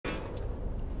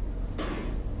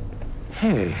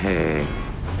Hey,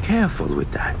 careful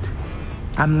with that.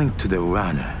 I'm linked to the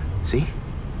runner, see?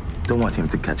 Don't want him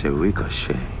to catch a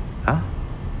ricochet, huh?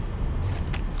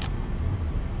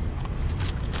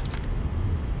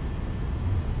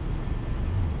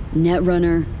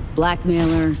 Netrunner,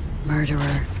 blackmailer,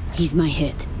 murderer. He's my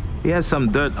hit. He has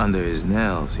some dirt under his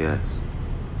nails, yes.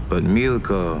 But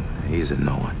Milko, he's a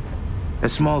no one. A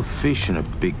small fish in a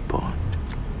big pond.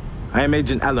 I am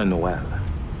Agent Alena,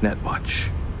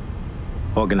 Netwatch.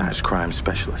 Organized crime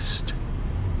specialist.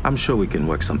 I'm sure we can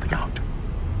work something out.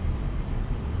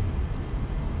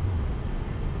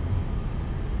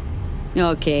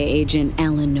 Okay, Agent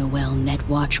Alan Noel,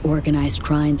 Netwatch organized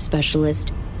crime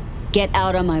specialist. Get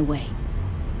out of my way.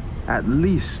 At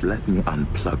least let me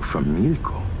unplug from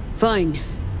Milko. Fine.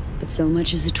 But so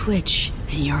much as a twitch,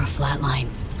 and you're a flatline.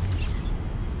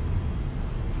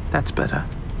 That's better.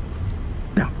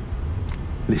 Now,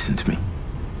 listen to me.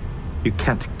 You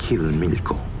can't kill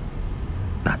Milko.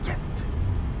 Not yet.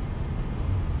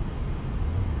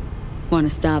 Want to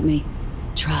stop me?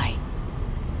 Try.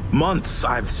 Months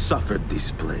I've suffered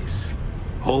this place.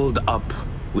 Holed up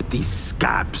with these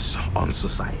scabs on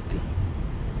society.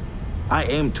 I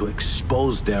aim to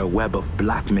expose their web of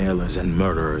blackmailers and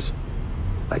murderers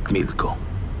like Milko.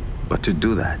 But to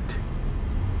do that,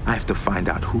 I have to find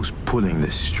out who's pulling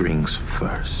the strings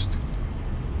first.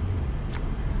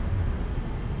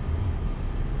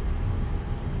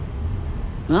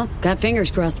 Well, got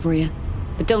fingers crossed for you.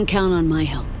 But don't count on my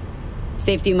help.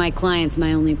 Safety of my client's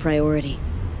my only priority.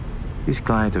 This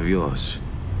client of yours,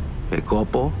 a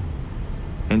corpo,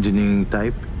 engineering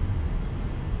type,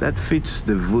 that fits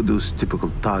the Voodoo's typical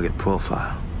target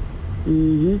profile.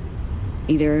 Mm-hmm.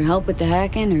 Either help with the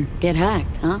hacking or get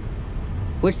hacked, huh?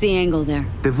 What's the angle there?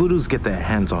 The Voodoos get their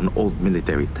hands on old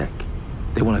military tech.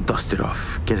 They want to dust it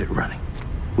off, get it running.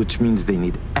 Which means they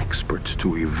need experts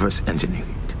to reverse engineer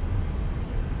it.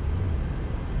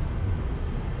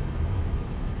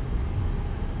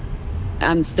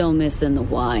 I'm still missing the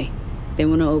why. They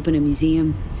want to open a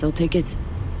museum, sell tickets.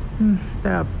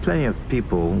 There are plenty of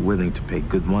people willing to pay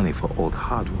good money for old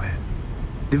hardware.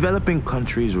 Developing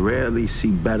countries rarely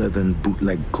see better than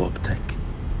bootleg corp tech.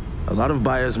 A lot of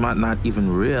buyers might not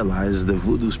even realize the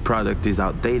Voodoo's product is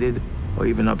outdated or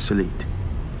even obsolete.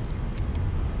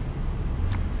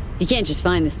 You can't just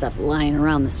find this stuff lying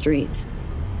around the streets.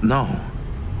 No,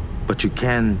 but you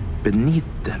can beneath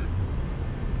them.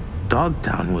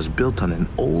 Dogtown was built on an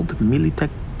old Militech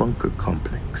bunker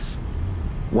complex.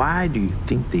 Why do you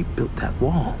think they built that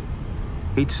wall?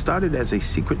 It started as a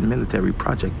secret military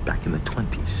project back in the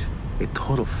 20s. A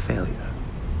total failure.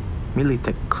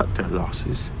 Militech cut their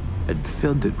losses and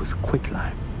filled it with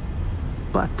quicklime.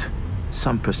 But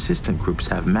some persistent groups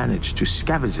have managed to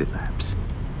scavenge the labs,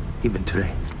 even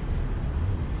today.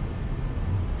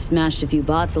 Smashed a few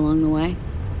bots along the way.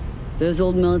 Those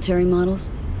old military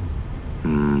models?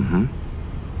 Mm-hmm.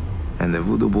 And the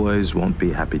Voodoo boys won't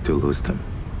be happy to lose them.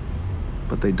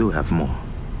 But they do have more.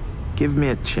 Give me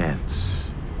a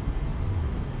chance.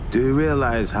 Do you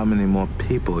realize how many more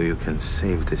people you can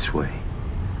save this way?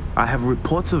 I have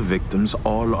reports of victims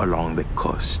all along the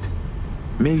coast.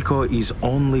 Milko is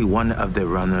only one of the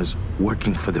runners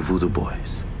working for the Voodoo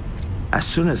boys. As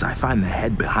soon as I find the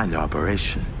head behind the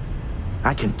operation,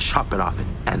 I can chop it off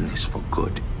and end this for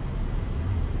good.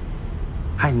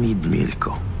 I need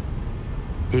Milko.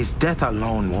 His death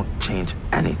alone won't change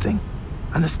anything.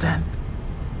 Understand?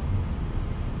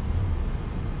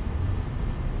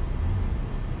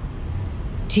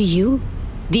 To you,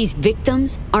 these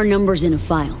victims are numbers in a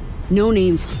file. No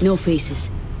names, no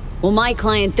faces. Well, my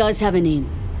client does have a name.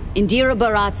 Indira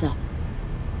Baratza.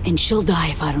 And she'll die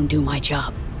if I don't do my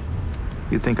job.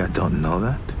 You think I don't know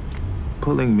that?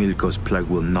 Pulling Milko's plug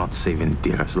will not save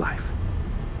Indira's life.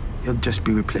 He'll just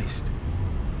be replaced.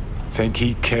 Think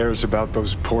he cares about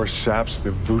those poor saps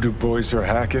the Voodoo boys are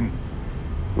hacking?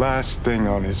 Last thing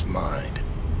on his mind.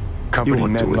 Company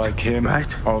men like him,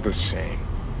 right? All the same.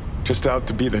 Just out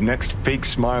to be the next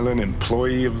fake-smiling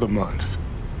employee of the month.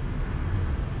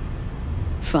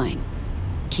 Fine.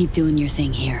 Keep doing your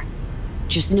thing here.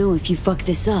 Just know if you fuck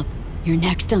this up, you're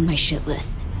next on my shit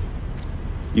list.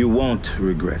 You won't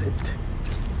regret it.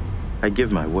 I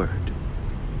give my word.